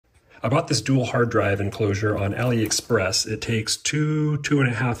I bought this dual hard drive enclosure on AliExpress. It takes two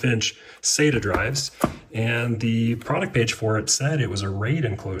 2.5-inch SATA drives, and the product page for it said it was a RAID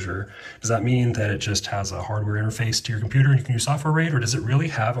enclosure. Does that mean that it just has a hardware interface to your computer and you can use software RAID, or does it really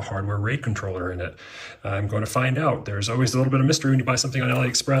have a hardware RAID controller in it? I'm going to find out. There's always a little bit of mystery when you buy something on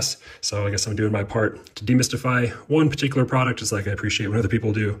AliExpress, so I guess I'm doing my part to demystify one particular product, just like I appreciate when other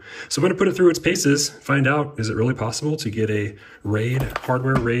people do. So I'm going to put it through its paces, find out, is it really possible to get a RAID,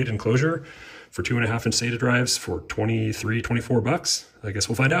 hardware RAID enclosure for 2.5-inch SATA drives for $24 I guess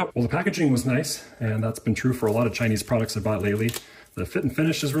we'll find out. Well, the packaging was nice, and that's been true for a lot of Chinese products I bought lately. The fit and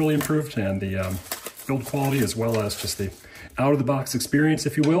finish has really improved, and the build quality, as well as just the out-of-the-box experience,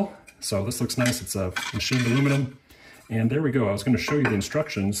 if you will. So this looks nice. It's a machined aluminum. And there we go. I was going to show you the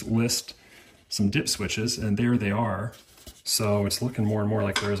instructions list some dip switches, and there they are. So it's looking more and more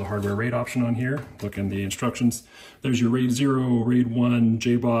like there is a hardware RAID option on here. Look in the instructions. There's your RAID 0, RAID 1,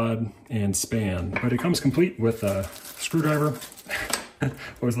 JBOD, and SPAN. But it comes complete with a screwdriver.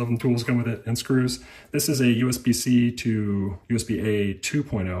 Always love when tools come with it, and screws. This is a USB-C to USB-A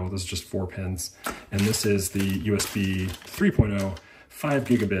 2.0. This is just 4 pins. And this is the USB 3.0, 5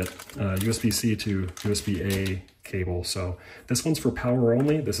 gigabit USB-C to USB-A cable. So this one's for power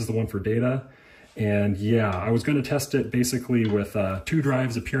only. This is the one for data. And yeah, I was going to test it basically with 2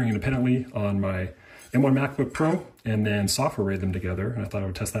 drives appearing independently on my M1 MacBook Pro and then software RAID them together. And I thought I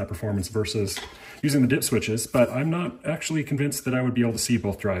would test that performance versus using the dip switches, but I'm not actually convinced that I would be able to see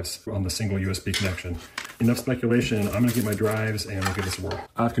both drives on the single USB connection. Enough speculation. I'm going to get my drives and we'll give this a whirl.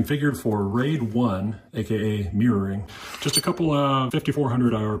 I've configured for RAID 1, aka mirroring, just a couple of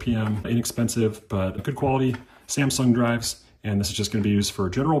 5400 RPM, inexpensive but good quality Samsung drives. And this is just going to be used for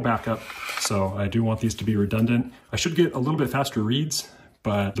general backup. So I do want these to be redundant. I should get a little bit faster reads,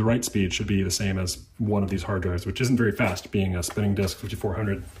 but the write speed should be the same as one of these hard drives, which isn't very fast, being a spinning disk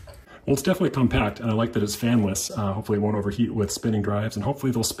 5400. Well, it's definitely compact, and I like that it's fanless. Hopefully it won't overheat with spinning drives, and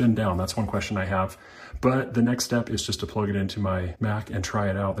hopefully they'll spin down. That's one question I have. But the next step is just to plug it into my Mac and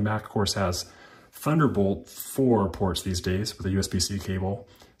try it out. The Mac, of course, has Thunderbolt 4 ports these days with a USB-C cable.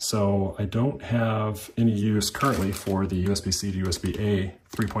 So I don't have any use currently for the USB-C to USB-A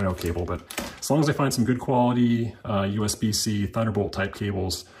 3.0 cable, but as long as I find some good quality USB-C Thunderbolt type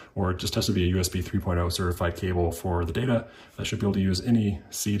cables, or it just has to be a USB 3.0 certified cable for the data, I should be able to use any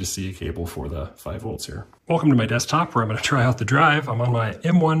C-to-C cable for the 5 volts here. Welcome to my desktop where I'm going to try out the drive. I'm on my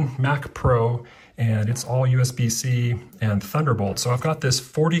M1 Mac Pro, and it's all USB-C and Thunderbolt. So I've got this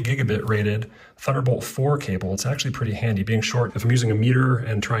 40 gigabit rated Thunderbolt 4 cable. It's actually pretty handy. Being short, if I'm using a meter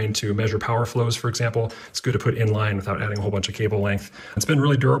and trying to measure power flows, for example, it's good to put in line without adding a whole bunch of cable length. It's been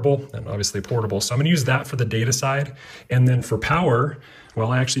really durable and obviously portable. So I'm going to use that for the data side. And then for power,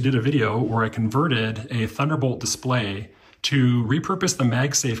 well, I actually did a video where I converted a Thunderbolt display to repurpose the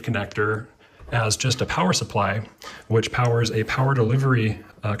MagSafe connector as just a power supply, which powers a power delivery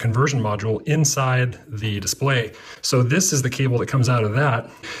conversion module inside the display. So this is the cable that comes out of that,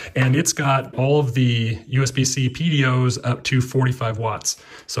 and it's got all of the USB-C PDOs up to 45 watts.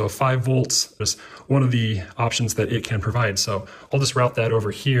 So 5 volts is one of the options that it can provide. So I'll just route that over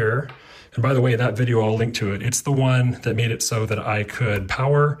here. And by the way, that video, I'll link to it. It's the one that made it so that I could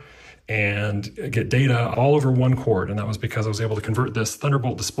power and get data all over one cord. And that was because I was able to convert this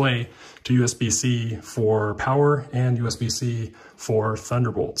Thunderbolt display to USB-C for power and USB-C for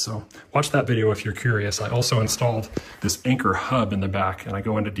Thunderbolt. So watch that video if you're curious. I also installed this Anchor hub in the back, and I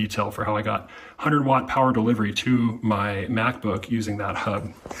go into detail for how I got 100 watt power delivery to my MacBook using that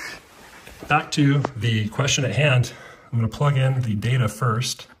hub. Back to the question at hand. I'm going to plug in the data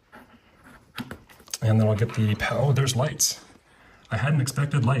first, and then I'll get the power. Oh, there's lights. I hadn't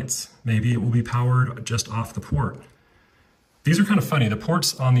expected lights. Maybe it will be powered just off the port. These are kind of funny. The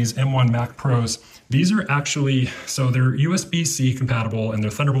ports on these M1 Mac Pros, these are actually, so they're USB-C compatible and they're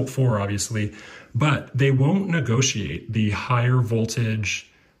Thunderbolt 4 obviously, but they won't negotiate the higher voltage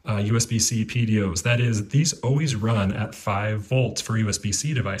USB-C PDOs. That is, these always run at 5 volts for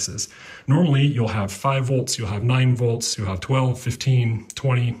USB-C devices. Normally, you'll have 5 volts, you'll have 9 volts, you'll have 12, 15,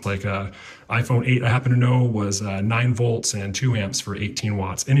 20. Like iPhone 8, I happen to know, was 9 volts and 2 amps for 18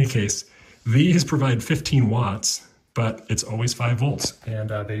 watts. In any case, these provide 15 watts, but it's always 5 volts. And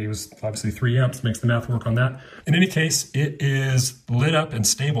they use, obviously, 3 amps, makes the math work on that. In any case, it is lit up and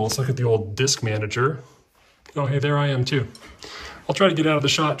stable. Let's look at the old disk manager. Oh, hey, there I am too. I'll try to get out of the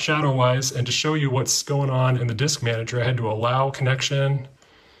shot shadow-wise, and to show you what's going on in the disk manager, I had to allow connection,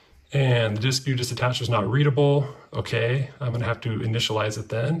 and the disk view disattached is not readable. Okay, I'm gonna have to initialize it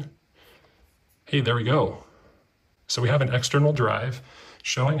then. Hey, there we go. So we have an external drive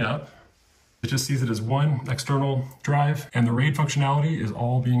showing up. It just sees it as one external drive, and the RAID functionality is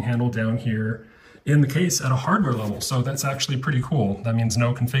all being handled down here in the case at a hardware level. So that's actually pretty cool. That means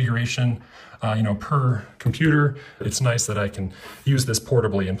no configuration, per computer. It's nice that I can use this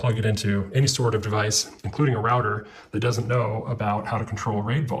portably and plug it into any sort of device, including a router that doesn't know about how to control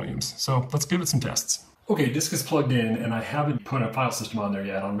RAID volumes. So let's give it some tests. Okay, disk is plugged in, and I haven't put a file system on there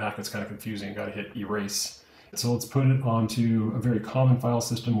yet. On Mac, it's kind of confusing. Got to hit erase. So let's put it onto a very common file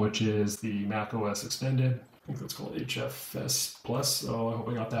system, which is the Mac OS Extended. I think that's called HFS Plus. Oh, I hope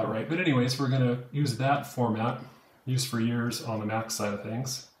I got that right. But anyways, we're going to use that format, used for years on the Mac side of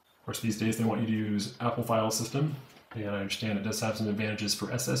things. Of course, these days they want you to use Apple file system, and I understand it does have some advantages for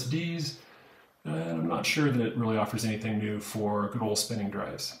SSDs, and I'm not sure that it really offers anything new for good old spinning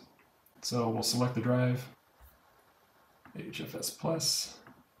drives. So we'll select the drive, HFS Plus.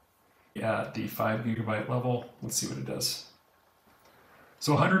 At the 5 GB level, let's see what it does.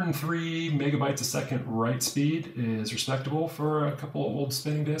 So 103 megabytes a second write speed is respectable for a couple of old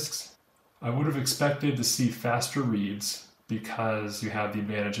spinning disks. I would have expected to see faster reads because you have the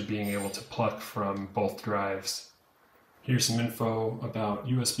advantage of being able to pluck from both drives. Here's some info about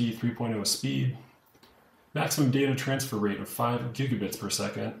USB 3.0 speed. Maximum data transfer rate of 5 gigabits per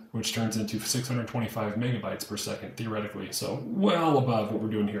second, which turns into 625 megabytes per second, theoretically. So well above what we're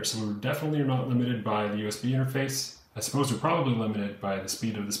doing here. So we're definitely not limited by the USB interface. I suppose we're probably limited by the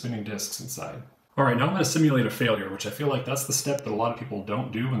speed of the spinning disks inside. All right, now I'm going to simulate a failure, which I feel like that's the step that a lot of people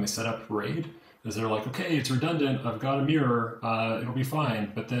don't do when they set up RAID. Is they're like, okay, it's redundant, I've got a mirror, it'll be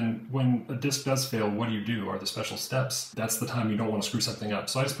fine. But then when a disk does fail, what do? Are the special steps? That's the time you don't want to screw something up.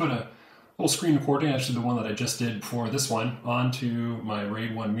 So I just put a whole screen recording, actually the one that I just did for this one, onto my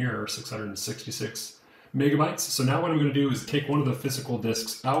RAID 1 mirror, 666 megabytes. So now what I'm going to do is take one of the physical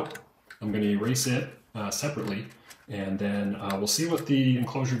disks out. I'm going to erase it separately, and then we'll see what the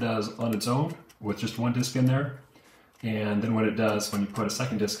enclosure does on its own with just one disk in there, and then what it does when you put a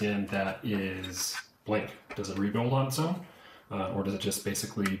second disk in that is blank. Does it rebuild on its own, or does it just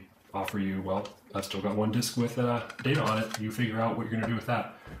basically offer you, well, I've still got one disk with data on it, you figure out what you're going to do with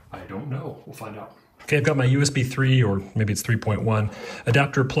that. I don't know. We'll find out. Okay, I've got my USB 3, or maybe it's 3.1,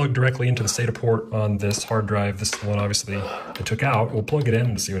 adapter plugged directly into the SATA port on this hard drive. This is the one, obviously, I took out. We'll plug it in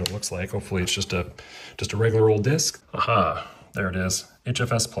and see what it looks like. Hopefully it's just a regular old disk. Aha, there it is,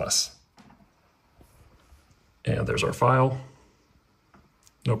 HFS Plus. And there's our file.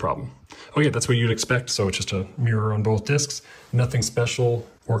 No problem. Okay, that's what you'd expect. So it's just a mirror on both disks. Nothing special,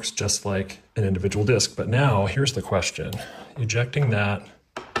 works just like an individual disk. But now, here's the question. Ejecting that,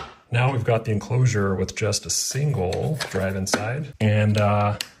 now we've got the enclosure with just a single drive inside. And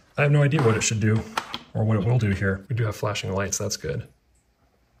I have no idea what it should do or what it will do here. We do have flashing lights, that's good.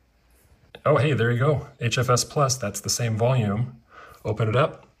 Oh, hey, there you go. HFS Plus, that's the same volume. Open it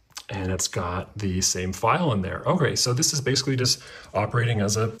up, and it's got the same file in there. Okay, so this is basically just operating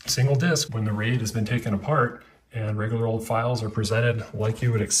as a single disk when the RAID has been taken apart and regular old files are presented like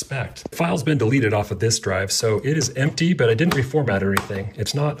you would expect. The file's been deleted off of this drive, so it is empty, but I didn't reformat or anything.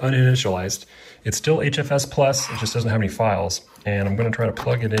 It's not uninitialized. It's still HFS Plus, it just doesn't have any files. And I'm gonna try to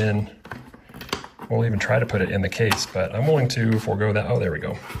plug it in. We'll even try to put it in the case, but I'm willing to forego that. Oh, there we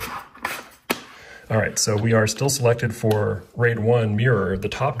go. All right, so we are still selected for RAID 1 mirror. The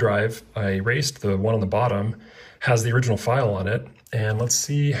top drive, I erased. The one on the bottom has the original file on it. And let's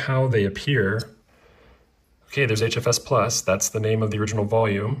see how they appear. Okay, there's HFS Plus. That's the name of the original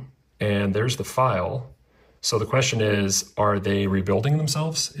volume. And there's the file. So the question is, are they rebuilding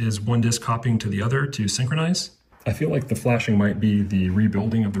themselves? Is one disk copying to the other to synchronize? I feel like the flashing might be the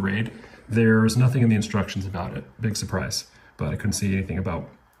rebuilding of the RAID. There's nothing in the instructions about it. Big surprise. But I couldn't see anything about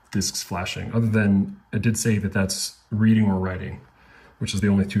disks flashing, other than it did say that that's reading or writing, which is the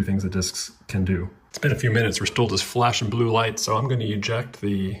only two things that disks can do. It's been a few minutes, we're still just flashing blue light, so I'm going to eject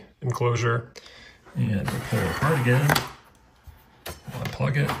the enclosure and pull it apart again,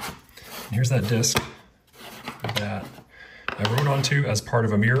 unplug it, and here's that disk that I wrote onto as part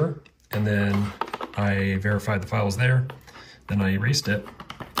of a mirror, and then I verified the file was there, then I erased it,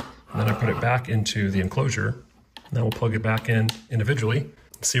 and then I put it back into the enclosure, and then we'll plug it back in individually.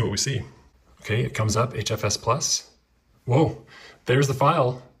 See what we see. Okay, it comes up, HFS Plus. Whoa, there's the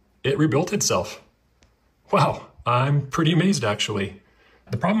file. It rebuilt itself. Wow, I'm pretty amazed actually.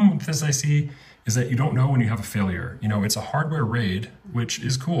 The problem with this I see is that you don't know when you have a failure. You know, it's a hardware RAID, which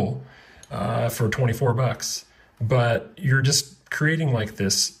is cool for 24 bucks, but you're just creating like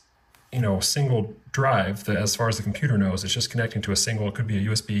this, single drive that, as far as the computer knows, it's just connecting to a single, it could be a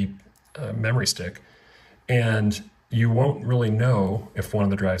USB memory stick. And you won't really know if one of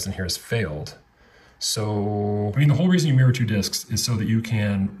the drives in here has failed. So, I mean, the whole reason you mirror two disks is so that you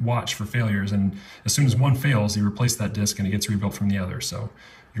can watch for failures, and as soon as one fails, you replace that disk and it gets rebuilt from the other. So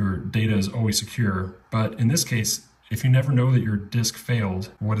your data is always secure. But in this case, if you never know that your disk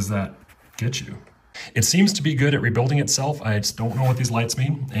failed, what does that get you? It seems to be good at rebuilding itself. I just don't know what these lights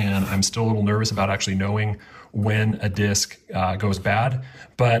mean, and I'm still a little nervous about actually knowing when a disk goes bad,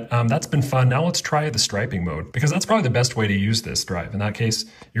 but that's been fun. Now let's try the striping mode, because that's probably the best way to use this drive. In that case,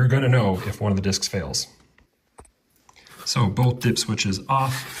 you're gonna know if one of the disks fails. So both dip switches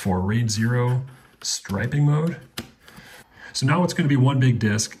off for RAID 0 striping mode. So now it's going to be one big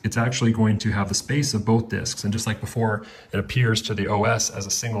disk. It's actually going to have the space of both disks, and just like before, it appears to the OS as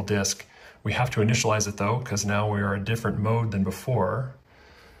a single disk. We have to initialize it though, because now we are in a different mode than before.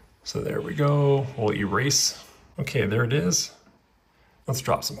 So there we go, we'll erase. Okay, there it is. Let's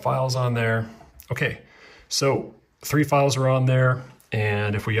drop some files on there. Okay, so 3 files are on there,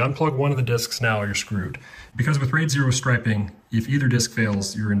 and if we unplug one of the disks now, you're screwed. Because with RAID 0 striping, if either disk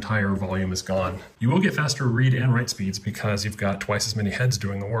fails, your entire volume is gone. You will get faster read and write speeds because you've got twice as many heads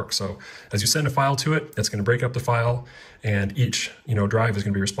doing the work. So as you send a file to it, it's going to break up the file, and each drive is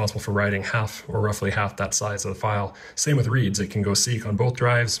going to be responsible for writing half or roughly half that size of the file. Same with reads. It can go seek on both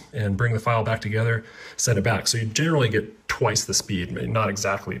drives and bring the file back together, send it back. So you generally get twice the speed, maybe not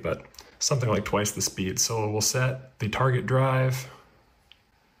exactly, but something like twice the speed. So we'll set the target drive.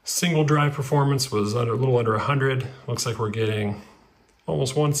 Single drive performance was a little under 100. Looks like we're getting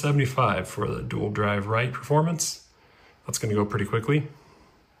almost 175 for the dual drive write performance. That's going to go pretty quickly.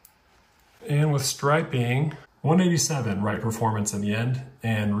 And with striping, 187 write performance in the end,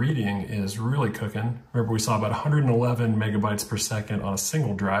 and reading is really cooking. Remember, we saw about 111 megabytes per second on a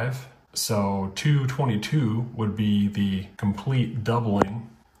single drive. So 222 would be the complete doubling,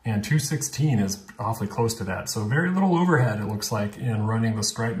 and 216 is awfully close to that. So very little overhead, it looks like, in running the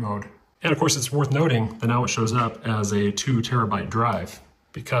stripe mode. And of course, it's worth noting that now it shows up as a 2 terabyte drive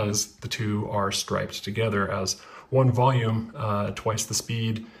because the two are striped together as one volume, twice the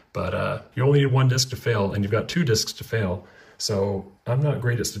speed, but you only need one disk to fail, and you've got 2 disks to fail. So I'm not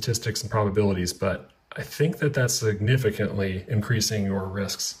great at statistics and probabilities, but I think that that's significantly increasing your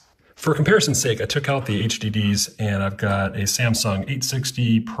risks. For comparison's sake, I took out the HDDs, and I've got a Samsung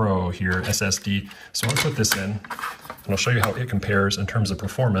 860 Pro here, SSD. So I'll put this in, and I'll show you how it compares in terms of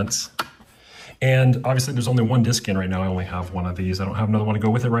performance. And obviously there's only one disk in right now. I only have one of these. I don't have another one to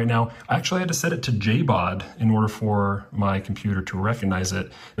go with it right now. I actually had to set it to JBOD in order for my computer to recognize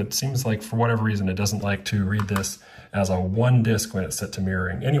it. It seems like for whatever reason, it doesn't like to read this as a one disk when it's set to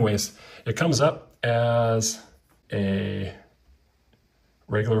mirroring. Anyways, it comes up as a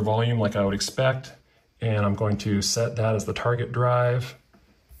regular volume like I would expect, and I'm going to set that as the target drive,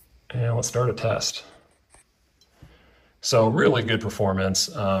 and let's start a test. So really good performance.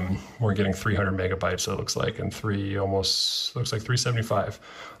 We're getting 300 megabytes, it looks like, and looks like 375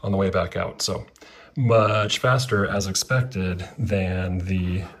 on the way back out. So much faster as expected than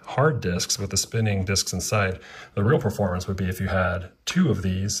the hard disks with the spinning disks inside. The real performance would be if you had 2 of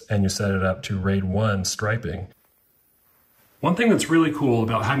these and you set it up to RAID 1 striping. One thing that's really cool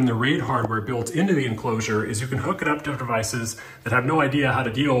about having the RAID hardware built into the enclosure is you can hook it up to devices that have no idea how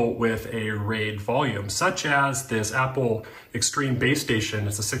to deal with a RAID volume, such as this Apple Extreme base station.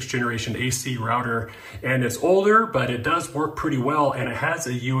 It's a 6th generation AC router, and it's older, but it does work pretty well, and it has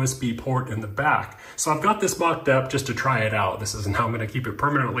a USB port in the back. So I've got this mocked up just to try it out. This isn't how I'm going to keep it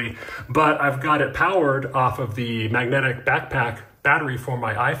permanently, but I've got it powered off of the magnetic backpack battery for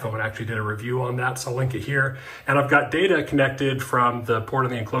my iPhone. I actually did a review on that, so I'll link it here. And I've got data connected from the port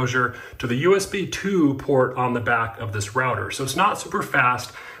in the enclosure to the USB 2 port on the back of this router. So it's not super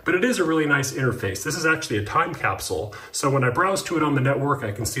fast, but it is a really nice interface. This is actually a time capsule. So when I browse to it on the network,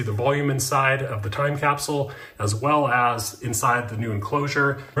 I can see the volume inside of the time capsule, as well as inside the new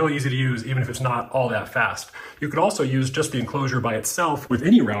enclosure. Really easy to use, even if it's not all that fast. You could also use just the enclosure by itself with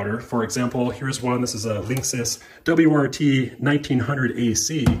any router. For example, here's one. This is a Linksys WRT 1900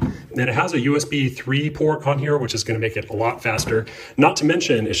 AC, and it has a USB 3 port on here, which is going to make it a lot faster. Not to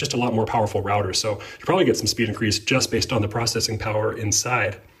mention, it's just a lot more powerful router, so you probably get some speed increase just based on the processing power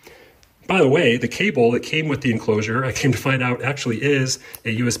inside. By the way, the cable that came with the enclosure, I came to find out, actually is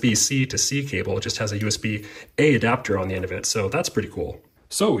a USB-C to C cable. It just has a USB-A adapter on the end of it, so that's pretty cool.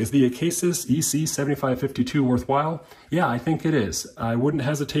 So is the Acasis EC7552 worthwhile? Yeah, I think it is. I wouldn't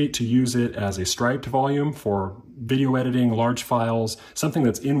hesitate to use it as a striped volume for video editing, large files, something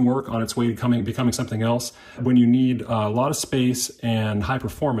that's in work on its way to becoming something else. When you need a lot of space and high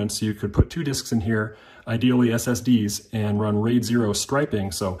performance, you could put 2 disks in here. ideally SSDs, and run RAID 0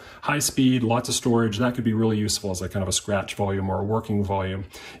 striping, so high speed, lots of storage. That could be really useful as a kind of a scratch volume or a working volume.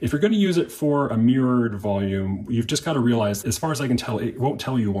 If you're going to use it for a mirrored volume, you've just got to realize, as far as I can tell, it won't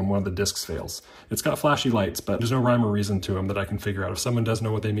tell you when one of the discs fails. It's got flashy lights, but there's no rhyme or reason to them that I can figure out. If someone does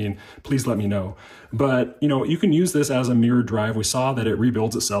know what they mean, please let me know. But, you know, you can use this as a mirrored drive. We saw that it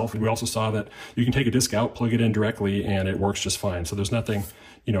rebuilds itself. We also saw that you can take a disk out, plug it in directly, and it works just fine. So there's nothing,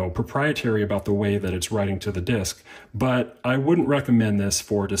 you know, proprietary about the way that it's writing to the disk. But I wouldn't recommend this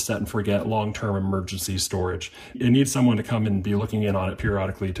for just set and forget long-term emergency storage. It needs someone to come and be looking in on it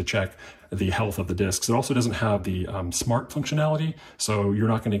periodically to check the health of the disks. It also doesn't have the smart functionality, so you're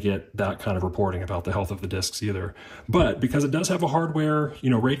not going to get that kind of reporting about the health of the disks either. But because it does have a hardware, you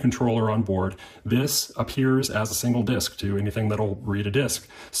know, RAID controller on board, this appears as a single disk to anything that'll read a disk.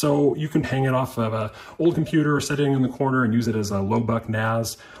 So you can hang it off of an old computer, set it in the corner, and use it as a low-buck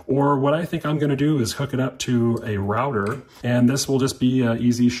NAS. Or what I think I'm going to do is hook it up to a router, and this will just be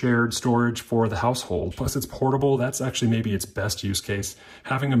easy shared storage for the household. Plus, it's portable. That's actually maybe its best use case.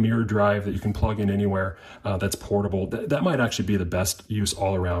 Having a mirror drive that you can plug in anywhere that's portable, that might actually be the best use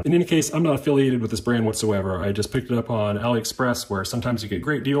all around. In any case, I'm not affiliated with this brand whatsoever. I just picked it up on AliExpress, where sometimes you get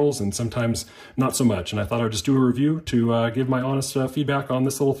great deals and sometimes not so much. And I thought I'd just do a review to give my honest feedback on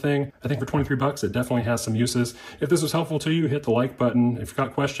this little thing. I think for 23 bucks, it definitely has some uses. If this was helpful to you, hit the like button. If you've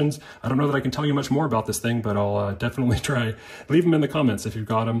got questions, I don't know that I can tell you much more about this thing, but I'll definitely try. Leave them in the comments if you've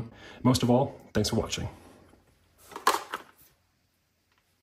got them. Most of all, thanks for watching.